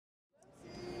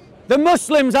The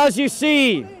Muslims, as you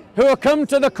see, who have come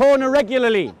to the corner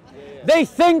regularly, they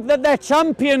think that their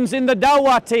champions in the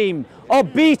Dawah team are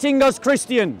beating us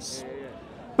Christians.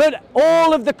 But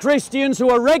all of the Christians who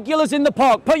are regulars in the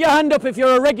park, put your hand up if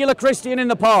you're a regular Christian in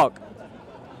the park.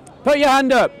 Put your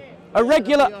hand up. A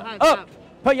regular, up.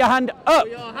 Put your hand up.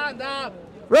 Put your hand up.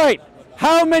 Right.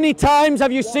 How many times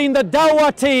have you seen the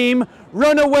Dawah team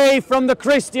run away from the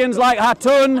Christians like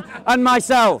Hatun and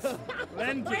myself?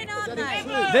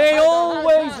 They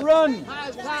always run.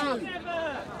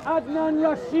 Adnan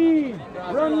Rashid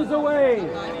runs away.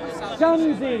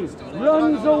 Shamsi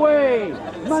runs away.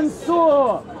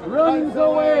 Mansour runs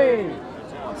away.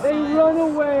 They run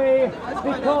away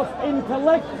because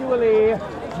intellectually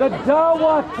the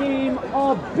Dawah team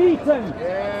are beaten.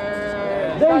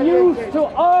 They used to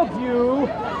argue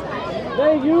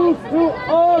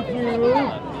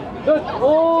that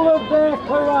all of their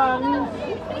Qurans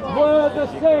were the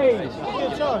same.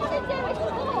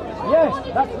 Yes,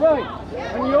 that's right.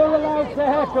 And you're allowed to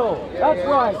heckle. That's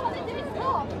right.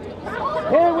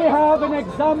 Here we have an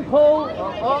example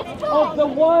of the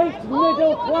white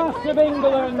middle class of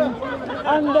England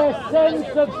and their sense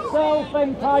of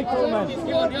self-entitlement.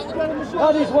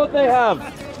 That is what they have.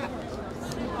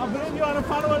 I believe you are a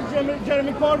follower of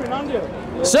Jeremy Corbyn, aren't you?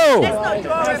 So,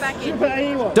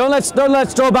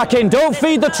 let's draw back in. Don't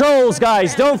feed the trolls,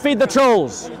 guys. Don't feed the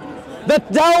trolls. The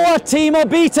Dawah team are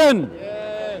beaten.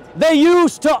 They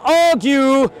used to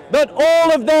argue that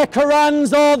all of their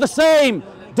Qurans are the same.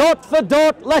 Dot for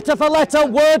dot, letter for letter,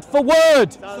 word for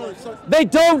word. They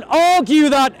don't argue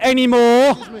that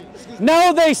anymore.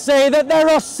 Now they say that there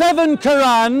are 7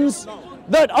 Qurans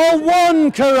that are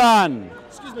one Quran.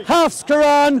 Hafs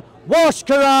Quran, Wash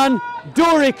Quran,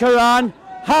 Duri Quran.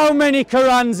 How many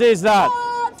Qurans is that?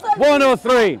 1 or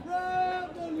 3?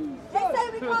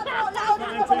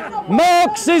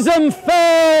 Marxism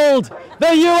failed the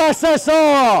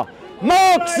USSR.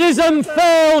 Marxism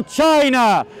failed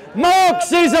China.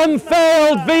 Marxism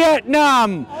failed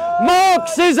Vietnam.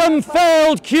 Marxism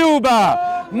failed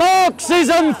Cuba.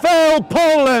 Marxism failed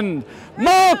Poland.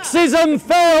 Marxism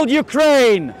failed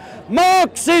Ukraine.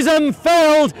 Marxism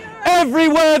failed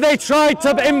everywhere they tried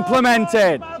to implement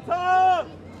it.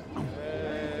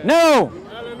 No.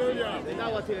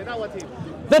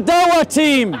 The Dawah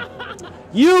team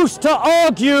used to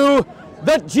argue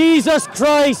that Jesus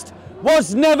Christ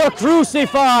was never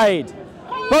crucified.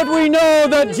 But we know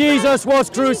that Jesus was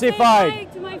crucified.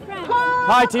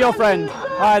 Hi to your friend.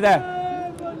 Hi there.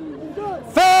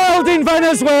 Failed in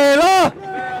Venezuela.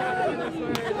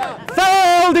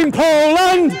 Failed in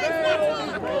Poland.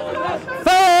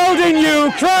 Failed in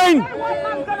Ukraine.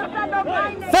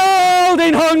 Failed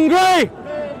in Hungary.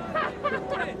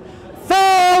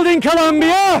 Failed in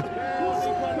Colombia.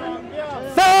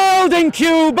 Failed in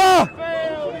Cuba.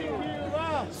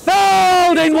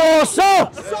 Failed in Warsaw.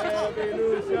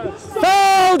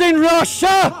 Failed in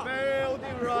Russia.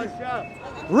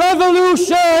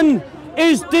 Revolution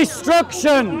is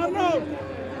destruction.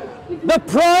 The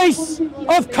price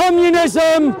of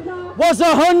communism was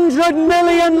 100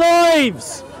 million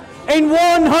lives in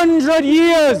 100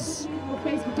 years.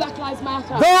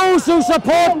 Those who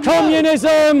support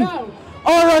communism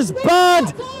are as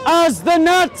bad as the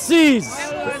Nazis.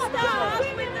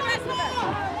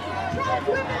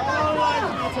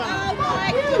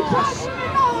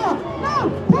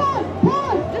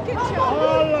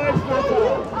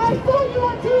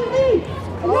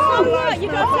 You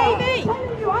got TV.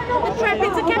 The trap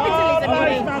into capitalism, you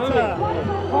mean?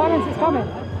 Violence is coming.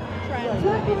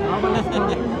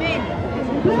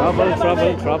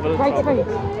 Trouble. Great speech.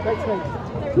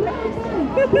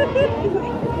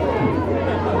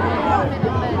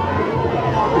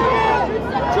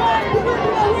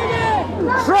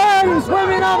 Trans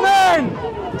women are men!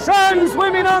 Trans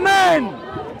women are men!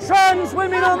 Trans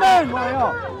women are men!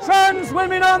 Trans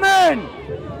women are men!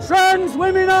 Trans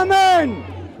women are men!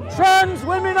 Trans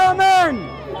women are men!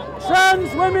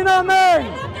 Trans women are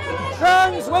men!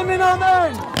 Trans women are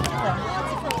men!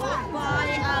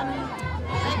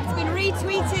 It's been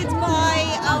retweeted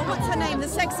by, what's her name, the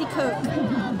sexy cook.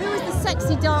 Who was the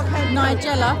sexy dark-haired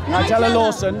Nigella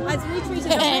Lawson. Has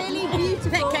retweeted a really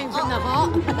beautiful... That came from the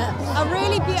heart.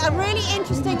 a really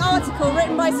interesting article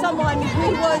written by someone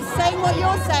who was saying what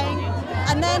you're saying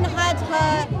and then had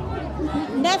her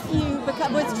nephew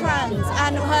was trans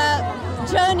and her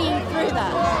journey through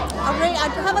that.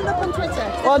 I'd have a look on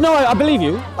Twitter. Well, no, I believe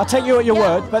you. I take you at your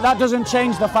word, but that doesn't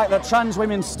change the fact that trans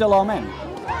women still are men.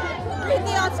 Read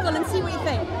the article and see what you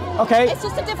think. Okay. It's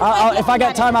just a different way of if I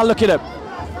get time, I'll look it up.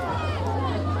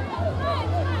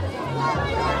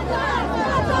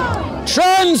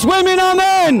 Trans women are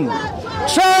men!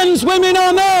 Trans women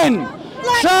are men.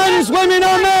 Trans women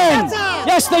are men.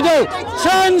 Yes, they do.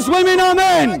 Trans women are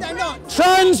men.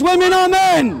 Trans women are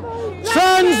men.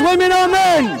 Trans women are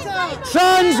men.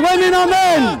 Trans women are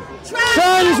men.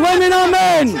 Trans women are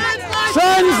men.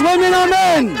 Trans women are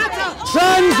men.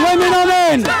 Trans women are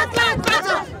men.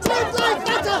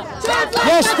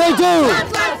 Yes, they do.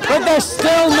 But they're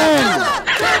still men.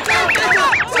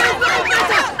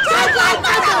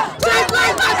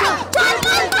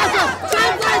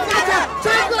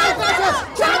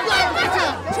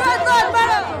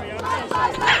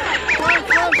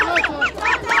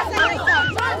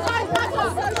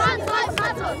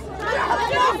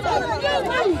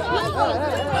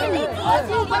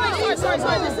 Sorry,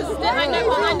 this is, I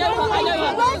know her.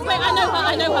 Wait, I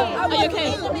know her. Are you okay?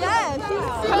 Yeah.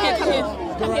 Come here.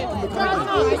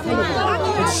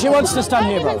 She wants to stand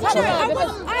here, bro.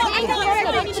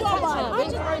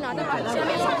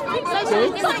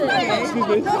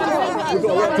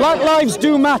 Black lives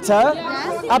do matter,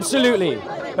 absolutely.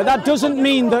 But that doesn't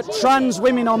mean that trans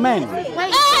women are men.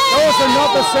 Those are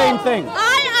not the same thing.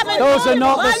 Those are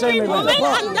not the same thing.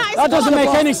 That doesn't make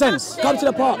any sense. Come to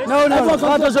the park. No,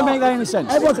 that doesn't make any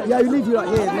sense. Everyone, yeah, you leave you right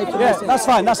here. Yeah, that's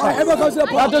fine. Everyone comes to the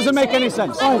park. That doesn't make any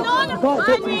sense.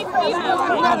 Keep moving.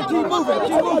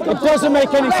 It doesn't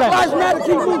make any sense.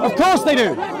 Of course they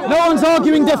do. No one's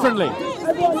arguing differently.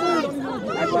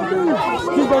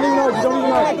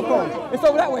 It's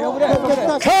over that way, over there.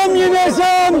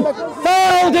 Communism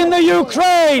failed in the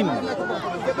Ukraine.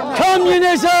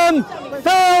 Communism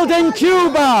failed in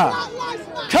Cuba.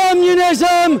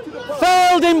 Communism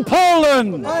failed in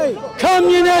Poland.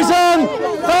 Communism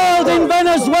failed in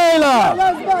Venezuela.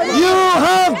 You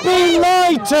have been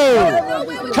lied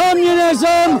to.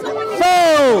 Communism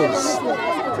fails.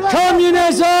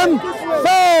 Communism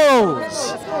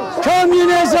fails.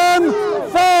 Communism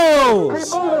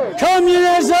fails.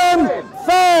 Communism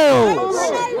fails.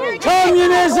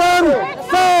 Communism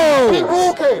fails.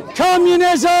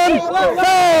 Communism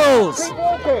fails.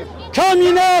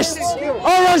 Communists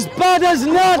are as bad as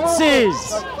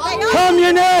Nazis.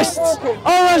 Communists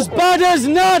are as bad as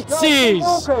Nazis.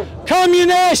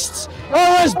 Communists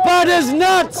are as bad as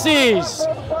Nazis.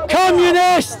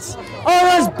 Communists are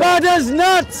as bad as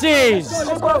Nazis.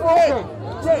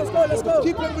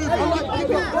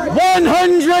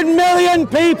 100 million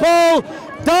people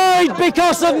died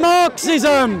because of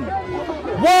Marxism.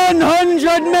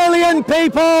 100 million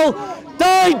people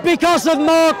died because of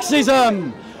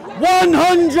Marxism.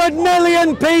 100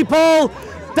 million people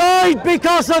died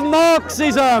because of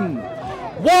Marxism.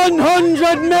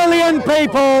 100 million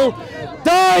people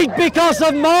died because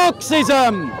of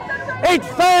Marxism. It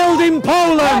failed in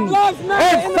Poland.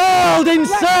 It failed in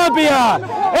Serbia.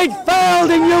 It failed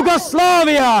in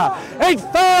Yugoslavia. It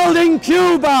failed in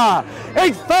Cuba.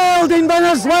 It failed in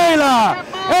Venezuela.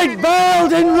 It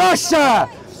failed in Russia.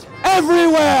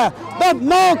 Everywhere that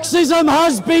Marxism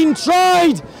has been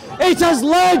tried, it has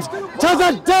led to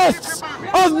the deaths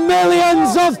of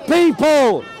millions of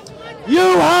people.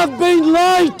 You have been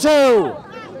lied to.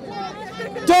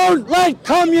 Don't let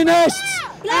communists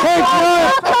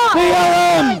kidnap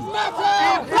BLM.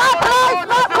 Black lives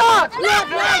matter! Black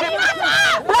lives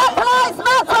matter! Black lives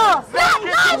matter! Black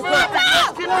lives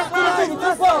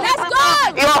matter! Let's go!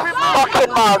 You're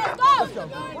fucking mug.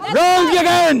 Wrong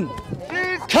again!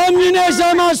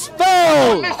 Communism has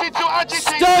failed!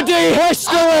 Study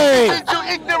history!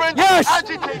 Yes!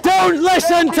 Don't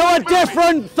listen to a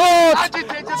different thought!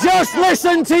 Just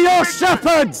listen to your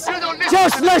shepherds!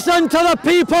 Just listen to the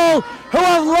people who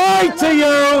have lied to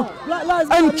you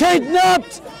and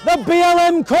kidnapped the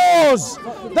BLM cause!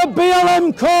 The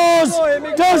BLM cause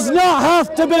does not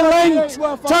have to be linked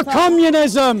to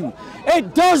communism!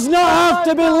 It does not have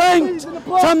to be linked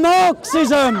to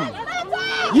Marxism!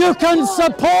 You can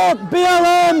support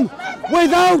BLM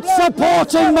without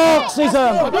supporting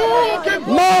Marxism.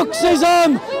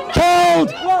 Marxism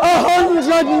killed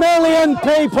 100 million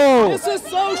people.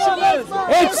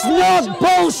 It's not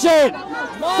bullshit.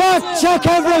 Fact check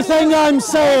everything I'm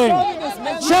saying.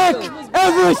 Check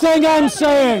everything I'm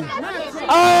saying.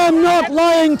 I am not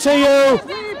lying to you.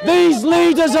 These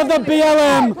leaders of the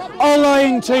BLM are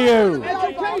lying to you.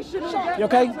 You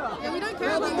okay?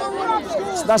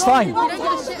 That's fine.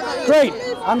 Great.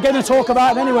 I'm going to talk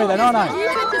about it anyway then, aren't I?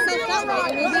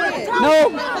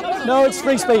 No, it's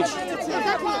free speech.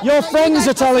 Your friends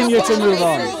are telling you to move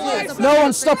on. No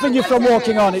one's stopping you from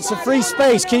walking on. It's a free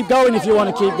space. Keep going if you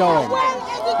want to keep going.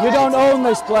 You don't own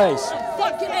this place.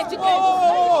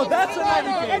 Oh, that's an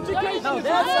education. No,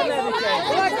 that's an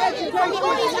education.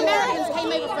 All these Americans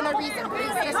came over for no reason.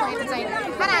 That's not entertaining. I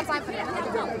don't have time for that.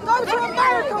 Go to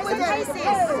America with it.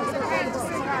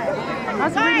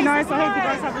 That's really nice. I hope you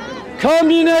guys have a good...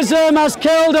 Communism has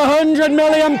killed 100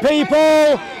 million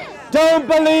people. Don't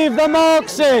believe the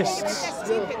Marxists.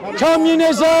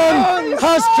 Communism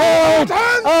has killed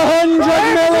 100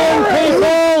 million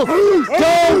people.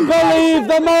 Don't believe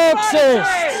the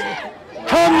Marxists.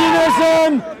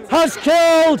 Communism has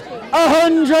killed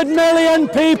 100 million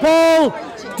people.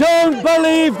 Don't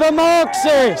believe the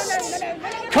Marxists.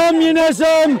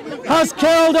 Communism has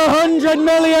killed 100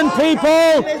 million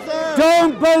people.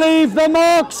 Don't believe the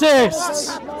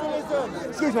Marxists.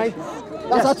 Excuse me.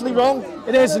 That's actually wrong.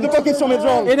 It isn't. The book is something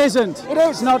wrong. It isn't. It is.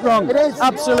 It's not wrong. It is.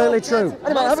 Absolutely true.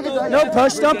 Anyway, have a good day. Don't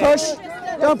push. Don't push.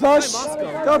 Don't push.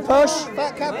 Don't push.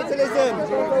 Fat capitalism.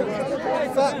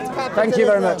 Fat capitalism. Thank you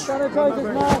very much.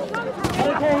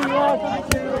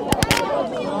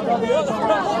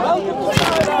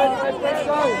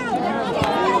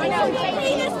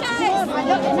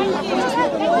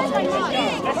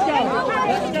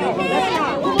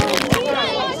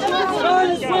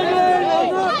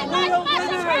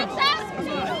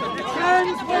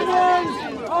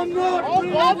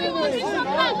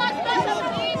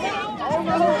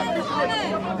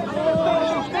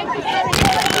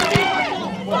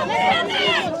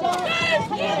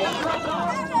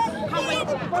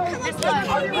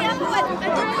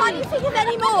 Can't you think of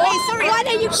any more? Wait, sorry. Why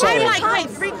don't you Sorry. cry Like,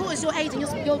 wait, 3/4 your age and you're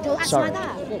acting Sorry. like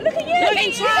that. Look at you! Look,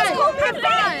 You try. just called me a Have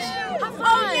bitch! fun.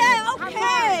 Oh yeah,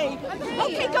 okay!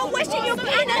 Okay, go worship your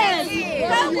penis!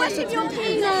 Go worship your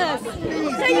penis!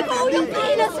 So you've got all your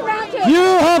penis around you! You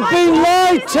have been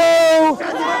lied to.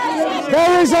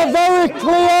 There is a very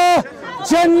clear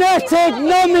genetic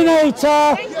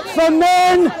nominator for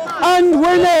men and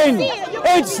women.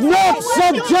 It's not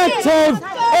subjective.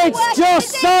 It's just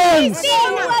science.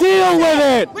 Deal with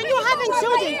it. When you're having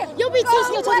children, you'll be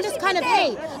teaching your children this kind of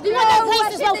hate. You want that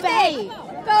place as well for hate.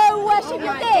 Go worship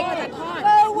your dick!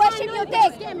 Go worship your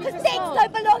dick! Because dicks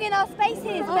don't belong in our spaces,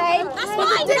 babe! That's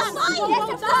fine, that's fine. Yes,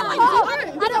 it's fine! I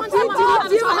don't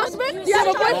do you have a husband? Do you have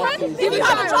a boyfriend? If you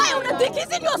have a child, the dick is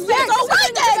in your space. All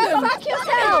right then! Fuck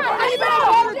yourself! And you better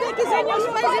hold the dick is in your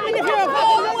space even if you're a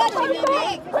Go worship your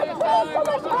dick!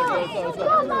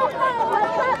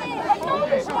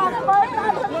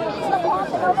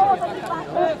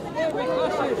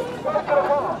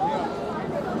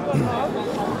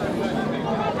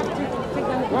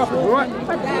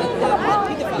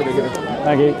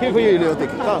 Thank you. Good for you, little dick.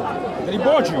 And he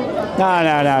bored you.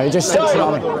 No. It just sticks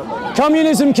on me.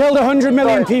 Communism killed 100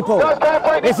 million people.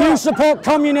 If you support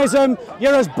communism,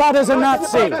 you're as bad as a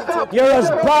Nazi. You're as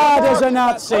bad as a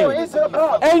Nazi.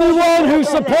 Anyone who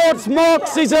supports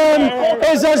Marxism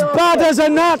is as bad as a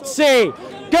Nazi.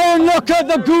 Go and look at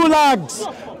the gulags.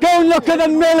 Go and look at the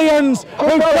millions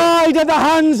who died at the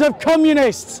hands of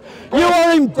communists. You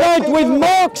are in bed with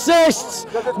Marxists.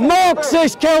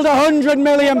 Marxists killed 100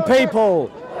 million people.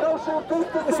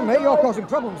 Listen, mate, you're causing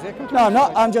problems here. No, I'm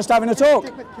not. I'm just having a talk.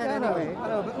 I know,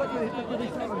 but look at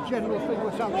this sort of general thing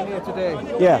what's happening here today.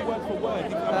 Yeah.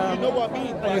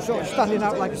 And you're sort of standing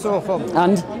out like a sore thumb.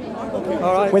 And?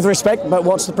 All right. With respect, but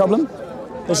what's the problem?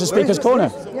 This is Speaker's Corner.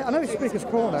 Yeah, I know it's Speaker's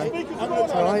Corner.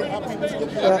 All right.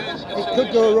 It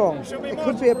could go wrong. It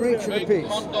could be a breach of the peace.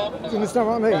 Do you understand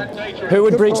what I mean? Who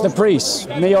would breach the peace?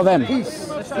 Me or them? Peace.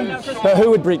 But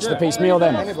who would breach the peace? Me or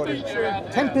them? Anybody.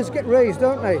 Tempers get raised,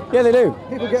 don't they? Yeah, they do.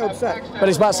 People get upset. But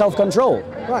it's about self-control.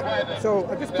 Right, so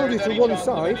I just pulled you to one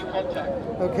side,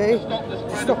 okay,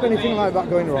 to stop anything like that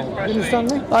going wrong. You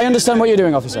understand me? I understand what you're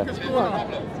doing, officer.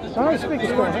 Right. I know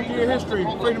Speaker's Corner. Your history,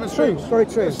 freedom of True, speech. very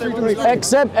true. Very true.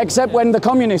 Except when the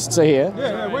communists are here.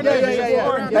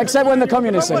 Yeah. Except when the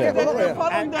communists are here. They're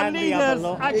following their leaders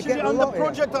You actually get a on the lot here.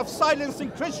 project of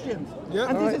silencing Christians. Yeah.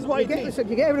 And this is why You get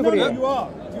everybody No, here. you are.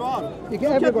 You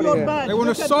get everybody your here. badge. They want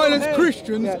Look to at your silence head.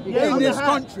 Christians Yeah, in on this the hat.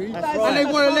 country, That's and they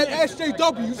right. want to let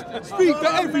SJWs speak for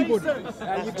everybody.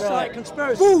 You cite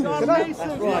conspiracy. Fools.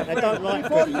 Right, they don't like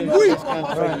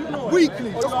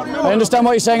Weakly. I understand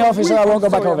what you're saying, officer. I won't go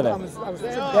back over there.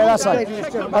 Yeah, that's fine.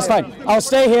 That's fine. I'll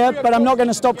stay here, but I'm not going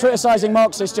to stop criticising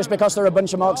Marxists just because there are a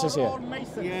bunch of Marxists here.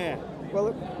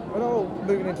 Well, we're all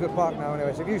moving into a park now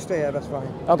anyway, so if you stay here, that's fine.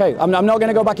 Okay, I'm not going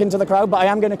to go back into the crowd, but I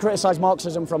am going to criticise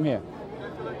Marxism from here.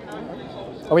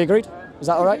 Are we agreed? Is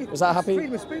that all right? Is that happy?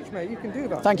 Freedom of speech, mate, you can do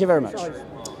that. Thank you very much. Besides,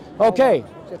 Okay,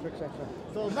 etc.,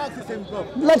 etc.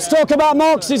 let's talk about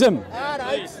Marxism.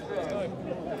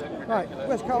 Right,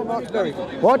 where's Karl Marx buried?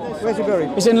 What? Where's he buried?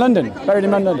 He's in London, buried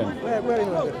in London. Where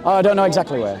in London? Oh, I don't know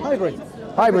exactly where.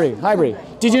 Highbury. Highbury.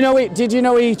 Did you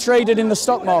know he traded in the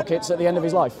stock markets at the end of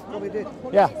his life? Probably did.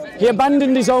 Yeah. He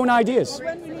abandoned his own ideas.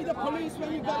 And he's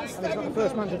not the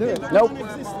first man to do it. Nope.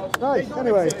 Right,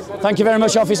 anyway. Thank you very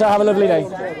much, officer. Have a lovely day.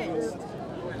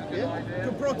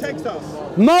 protect us.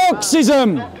 What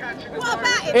Marxism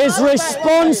about it? is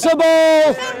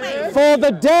responsible for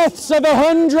the deaths of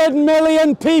 100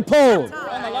 million people.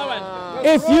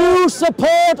 If you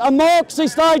support a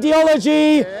Marxist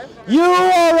ideology, you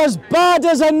are as bad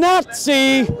as a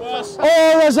Nazi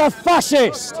or as a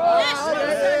fascist.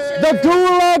 The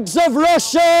gulags of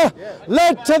Russia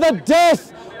led to the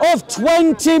death of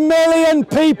 20 million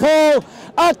people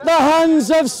at the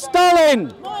hands of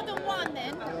Stalin. More than one,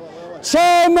 then.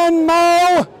 Chairman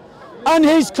Mao and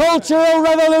his Cultural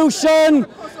Revolution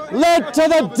led to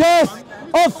the death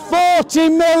of 40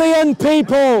 million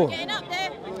people. Getting up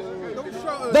there.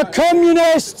 The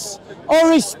communists are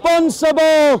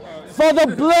responsible for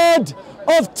the blood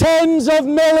of tens of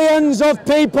millions of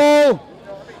people,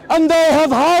 and they have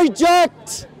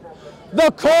hijacked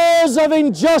the cause of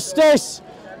injustice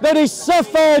that is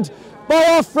suffered by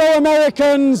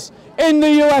Afro-Americans in the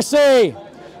USA.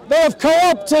 They have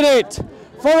co-opted it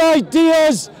for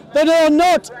ideas that are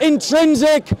not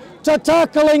intrinsic to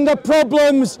tackling the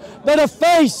problems that are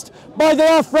faced by the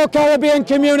Afro-Caribbean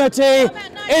community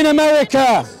in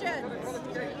America.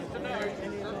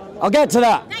 I'll get to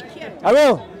that. Thank you. I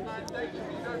will.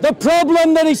 The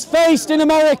problem that is faced in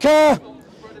America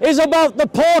is about the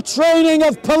poor training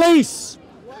of police.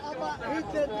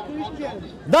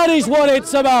 That is what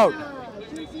it's about.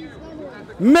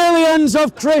 Millions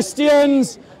of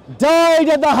Christians died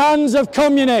at the hands of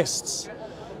communists.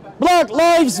 Black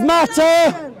Lives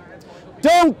Matter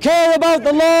don't care about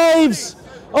the lives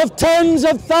of tens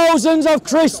of thousands of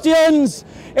Christians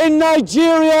in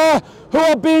Nigeria who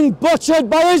are being butchered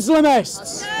by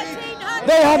Islamists.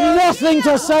 They have nothing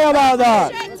to say about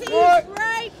that.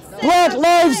 Black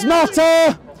Lives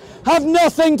Matter have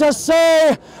nothing to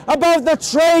say about the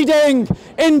trading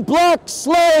in black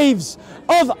slaves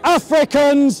of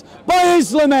Africans by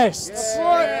Islamists.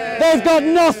 They've got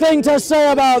nothing to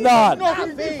say about that.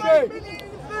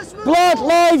 Black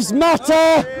Lives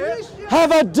Matter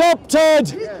have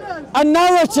adopted a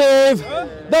narrative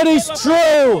that is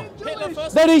true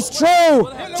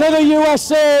to the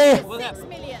USA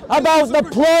about the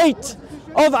plight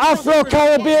of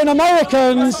Afro-Caribbean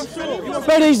Americans,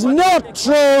 but is not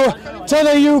true to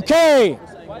the UK.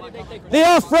 The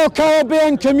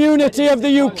Afro-Caribbean community of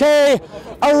the UK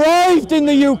arrived in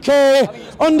the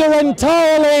UK under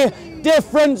entirely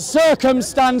different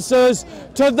circumstances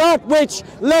to that which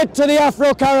led to the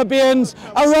Afro-Caribbeans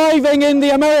arriving in the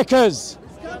Americas.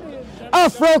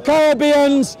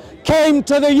 Afro-Caribbeans came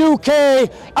to the UK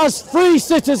as free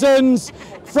citizens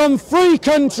from free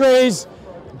countries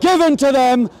given to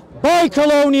them by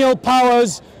colonial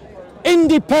powers,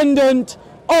 independent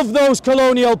of those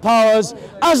colonial powers,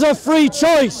 as a free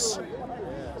choice.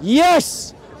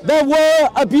 Yes, there were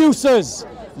abuses.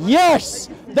 Yes,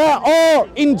 there are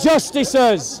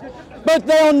injustices, but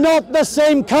they are not the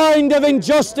same kind of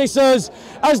injustices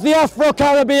as the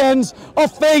Afro-Caribbeans are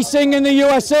facing in the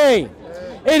USA.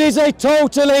 It is a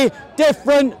totally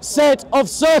different set of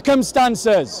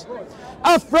circumstances.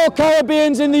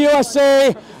 Afro-Caribbeans in the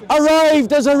USA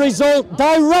arrived as a result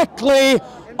directly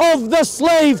of the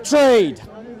slave trade.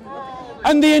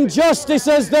 And the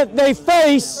injustices that they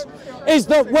face is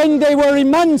that when they were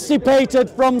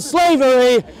emancipated from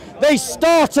slavery, they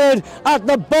started at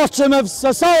the bottom of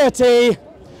society,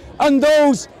 and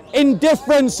those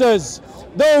indifferences,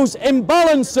 those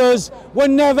imbalances were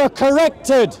never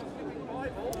corrected.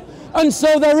 And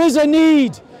so there is a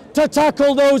need to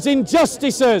tackle those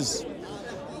injustices.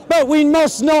 But we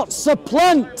must not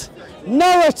supplant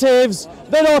narratives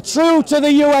that are true to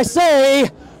the USA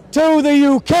to the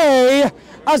UK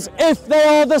as if they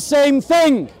are the same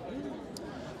thing.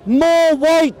 More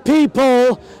white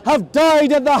people have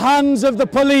died at the hands of the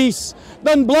police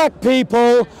than black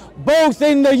people, both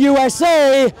in the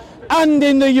USA and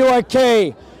in the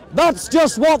UK. That's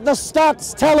just what the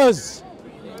stats tell us.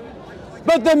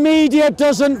 But the media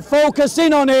doesn't focus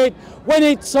in on it when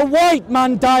it's a white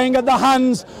man dying at the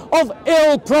hands of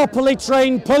ill, properly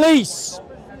trained police.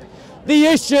 The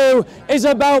issue is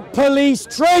about police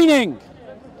training.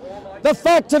 The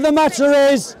fact of the matter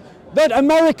is that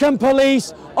American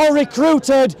police are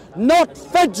recruited not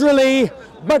federally,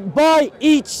 but by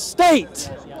each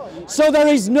state. So there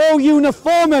is no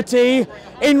uniformity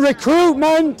in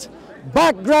recruitment,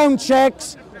 background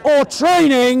checks, or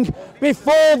training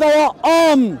before they are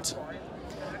armed.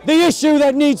 The issue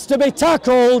that needs to be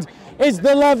tackled is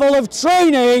the level of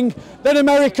training that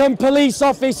American police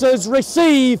officers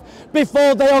receive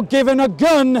before they are given a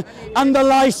gun and the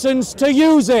license to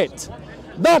use it.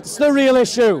 That's the real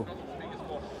issue.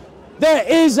 There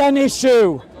is an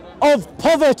issue of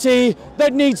poverty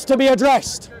that needs to be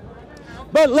addressed.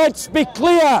 But let's be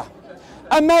clear,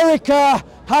 America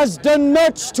has done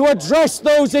much to address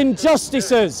those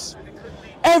injustices.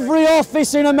 Every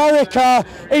office in America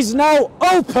is now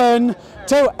open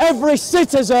to every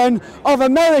citizen of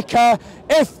America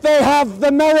if they have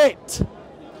the merit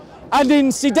and,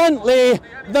 incidentally,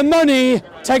 the money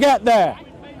to get there.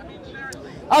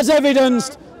 As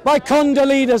evidenced by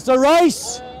Condoleezza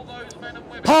Rice,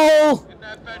 Powell,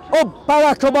 or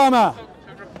Barack Obama.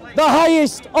 The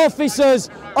highest officers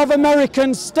of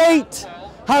American state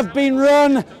have been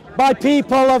run by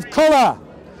people of colour.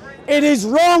 It is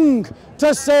wrong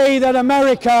to say that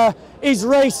America is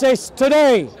racist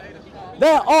today.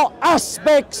 There are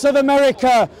aspects of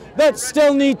America that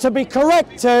still need to be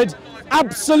corrected,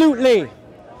 absolutely.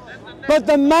 But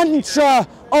the mantra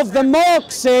of the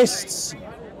Marxists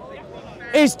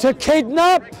is to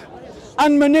kidnap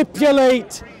and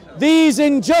manipulate these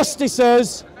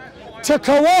injustices, to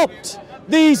co-opt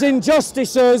these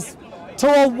injustices to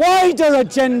a wider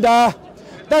agenda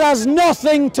that has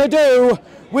nothing to do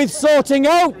with sorting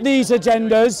out these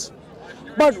agendas,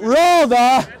 but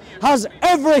rather has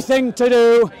everything to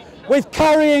do with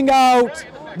carrying out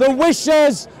the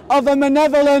wishes of a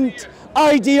malevolent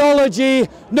ideology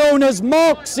known as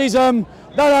Marxism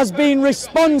that has been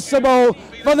responsible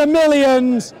for the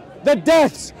millions, the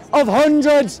deaths of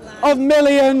hundreds of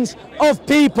millions of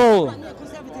people.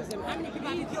 Conservatism. How many people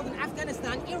have you killed in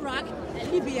Afghanistan, Iraq,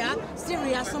 Libya,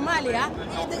 Syria, Somalia?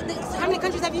 How many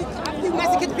countries have you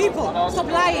massacred people? Stop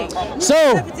lying.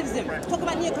 Conservatism. Talk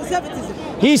about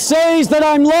neoconservatism. He says that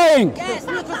I'm lying. Yes,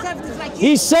 neoconservatives like you.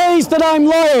 He says that I'm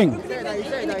lying.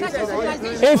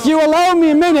 If you allow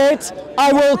me a minute,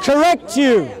 I will correct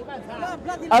you.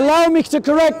 Allow me to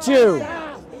correct you.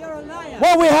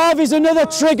 What we have is another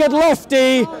triggered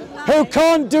lefty who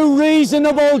can't do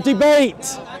reasonable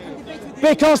debate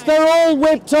because they're all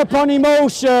whipped up on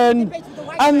emotion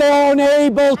and they're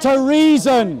unable to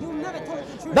reason.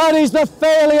 That is the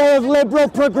failure of liberal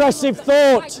progressive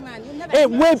thought. It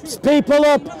whips people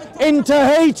up into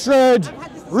hatred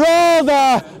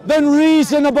rather than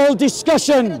reasonable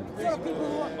discussion.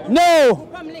 No,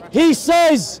 he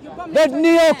says that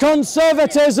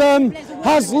neoconservatism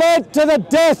has led to the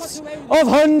deaths of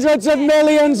hundreds of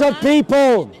millions of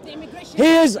people.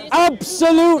 He is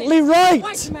absolutely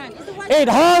right. It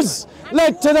has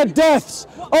led to the deaths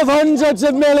of hundreds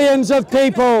of millions of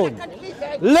people.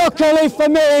 Luckily for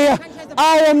me,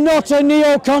 I am not a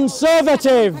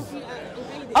neoconservative.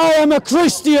 I am a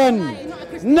Christian,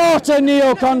 not a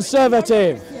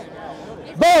neoconservative.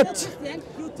 But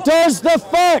does the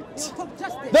fact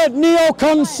that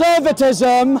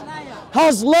neoconservatism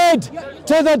has led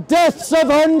to the deaths of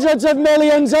hundreds of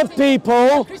millions of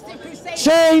people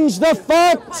change the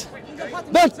fact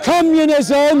that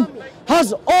communism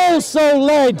has also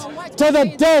led to the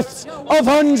deaths of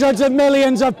hundreds of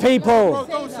millions of people?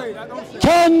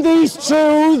 Can these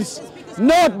truths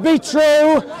not be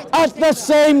true at the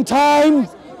same time?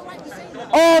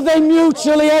 Are they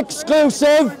mutually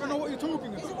exclusive?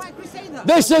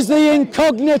 This is the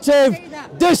incognitive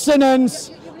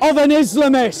dissonance of an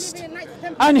Islamist,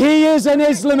 and he is an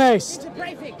Islamist.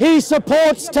 He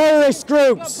supports terrorist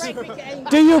groups.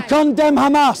 Do you condemn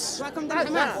Hamas?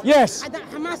 Yes.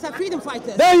 Hamas are freedom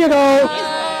fighters. There you go.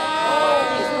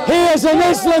 He is an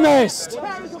Islamist.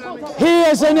 He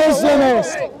is an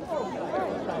Islamist.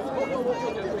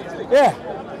 Yeah.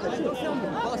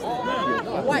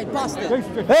 White bastard.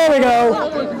 There we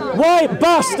go. White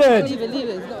bastard.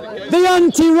 The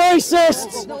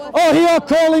anti-racists are here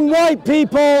calling white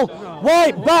people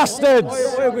white bastards.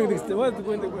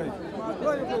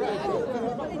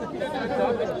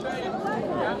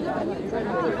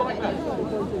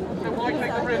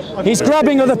 He's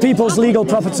grabbing other people's legal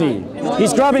property.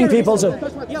 He's grabbing people's...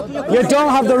 You don't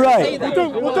have the right.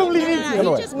 Don't leave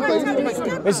into it.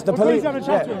 It's the police.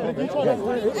 Yeah.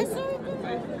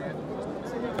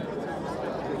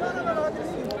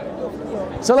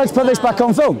 So let's put this back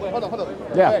on film. Hold on.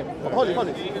 Yeah. Hold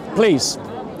it. Please.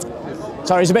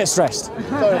 Sorry, he's a bit stressed. All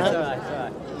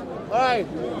right.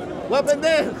 Weapon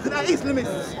there.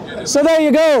 Islamists. So there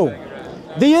you go.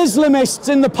 The Islamists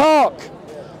in the park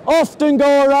often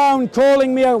go around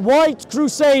calling me a white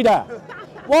crusader.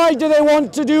 Why do they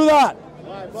want to do that?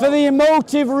 For the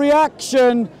emotive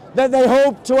reaction that they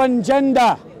hope to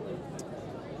engender.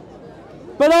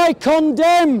 But I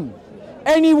condemn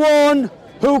anyone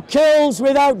who kills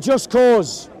without just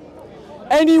cause.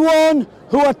 Anyone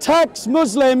who attacks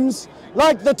Muslims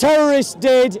like the terrorist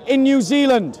did in New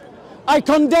Zealand. I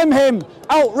condemn him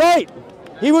outright.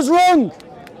 He was wrong.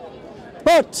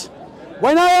 But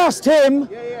when I asked him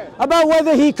about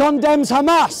whether he condemns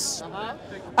Hamas,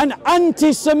 an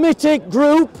anti-Semitic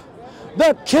group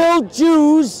that killed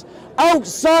Jews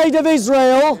outside of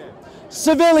Israel,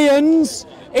 civilians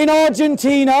in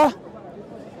Argentina.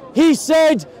 He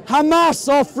said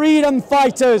Hamas are freedom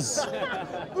fighters.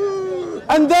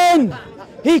 And then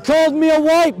he called me a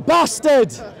white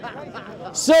bastard.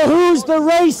 So who's the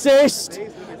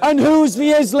racist and who's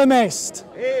the Islamist?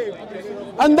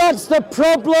 And that's the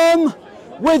problem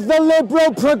with the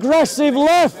liberal progressive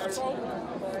left.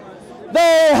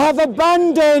 They have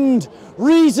abandoned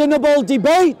reasonable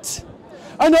debate,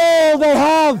 and all they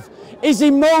have is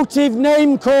emotive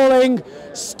name-calling,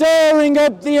 stirring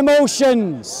up the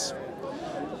emotions.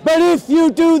 But if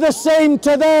you do the same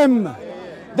to them,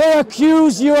 they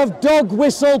accuse you of dog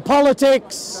whistle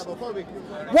politics,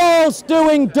 whilst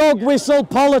doing dog whistle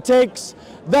politics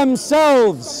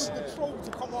themselves.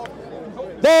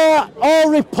 There are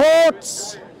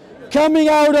reports coming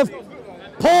out of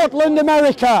Portland,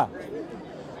 America,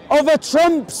 of a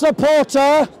Trump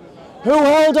supporter who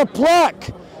held a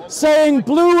plaque saying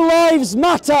Blue Lives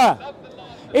Matter.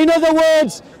 In other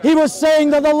words, he was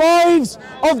saying that the lives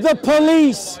of the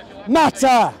police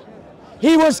matter.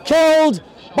 He was killed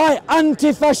by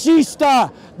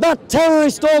Antifascista, that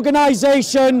terrorist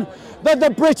organisation that the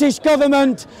British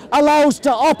government allows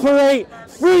to operate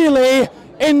freely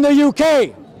in the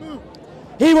UK.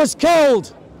 He was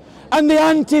killed, and the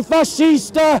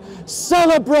Antifascista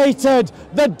celebrated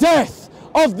the death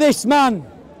of this man.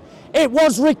 It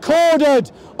was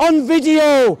recorded on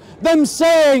video, them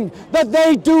saying that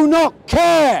they do not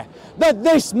care that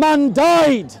this man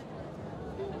died.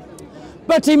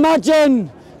 But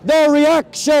imagine their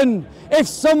reaction if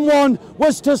someone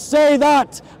was to say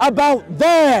that about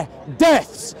their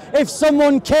deaths, if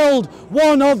someone killed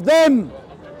one of them.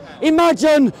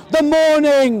 Imagine the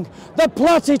mourning, the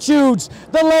platitudes,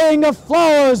 the laying of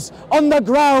flowers on the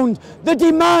ground, the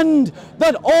demand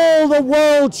that all the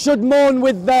world should mourn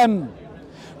with them.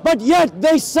 But yet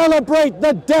they celebrate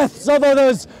the deaths of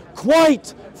others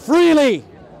quite freely.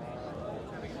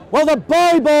 Well, the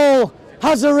Bible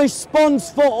has a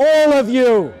response for all of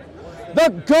you.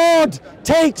 That God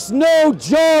takes no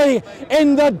joy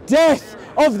in the death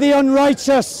of the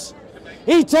unrighteous.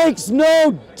 He takes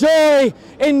no joy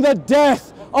in the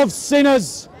death of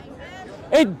sinners.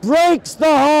 It breaks the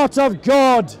heart of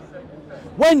God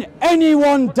when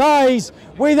anyone dies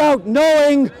without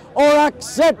knowing or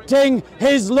accepting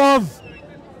His love.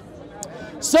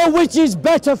 So which is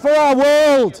better for our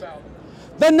world?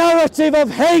 The narrative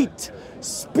of hate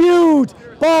spewed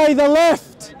by the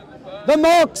left, the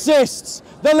Marxists,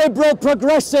 the liberal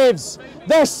progressives,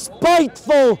 their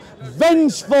spiteful,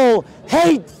 vengeful,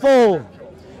 hateful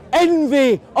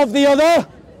envy of the other,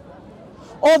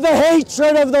 or the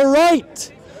hatred of the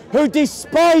right, who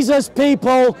despises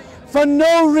people for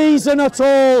no reason at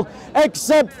all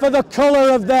except for the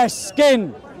colour of their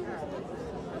skin,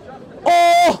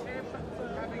 or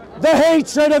the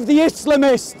hatred of the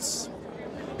Islamists,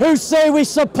 who say we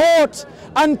support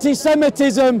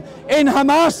anti-Semitism in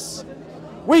Hamas,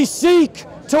 we seek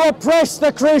to oppress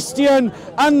the Christian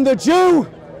and the Jew,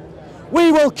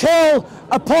 we will kill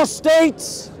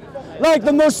apostates, like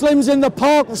the Muslims in the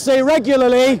park will say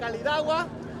regularly,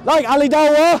 like Ali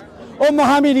Dawah or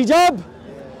Muhammad Hijab,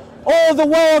 or the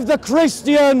way of the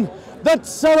Christian that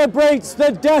celebrates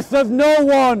the death of no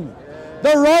one,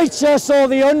 the righteous or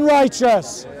the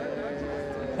unrighteous.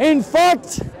 In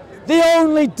fact, the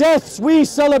only deaths we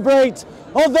celebrate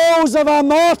are those of our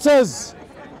martyrs,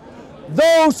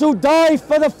 those who die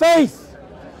for the faith,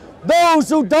 those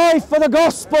who die for the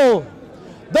gospel,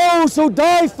 those who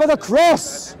die for the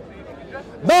cross.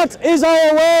 That is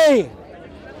our way,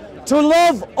 to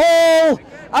love all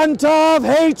and to have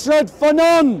hatred for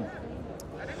none.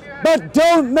 But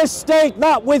don't mistake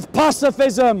that with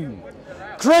pacifism.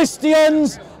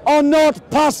 Christians are not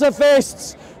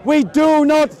pacifists. We do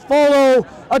not follow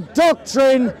a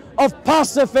doctrine of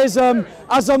pacifism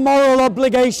as a moral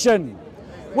obligation.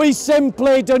 We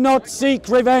simply do not seek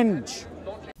revenge.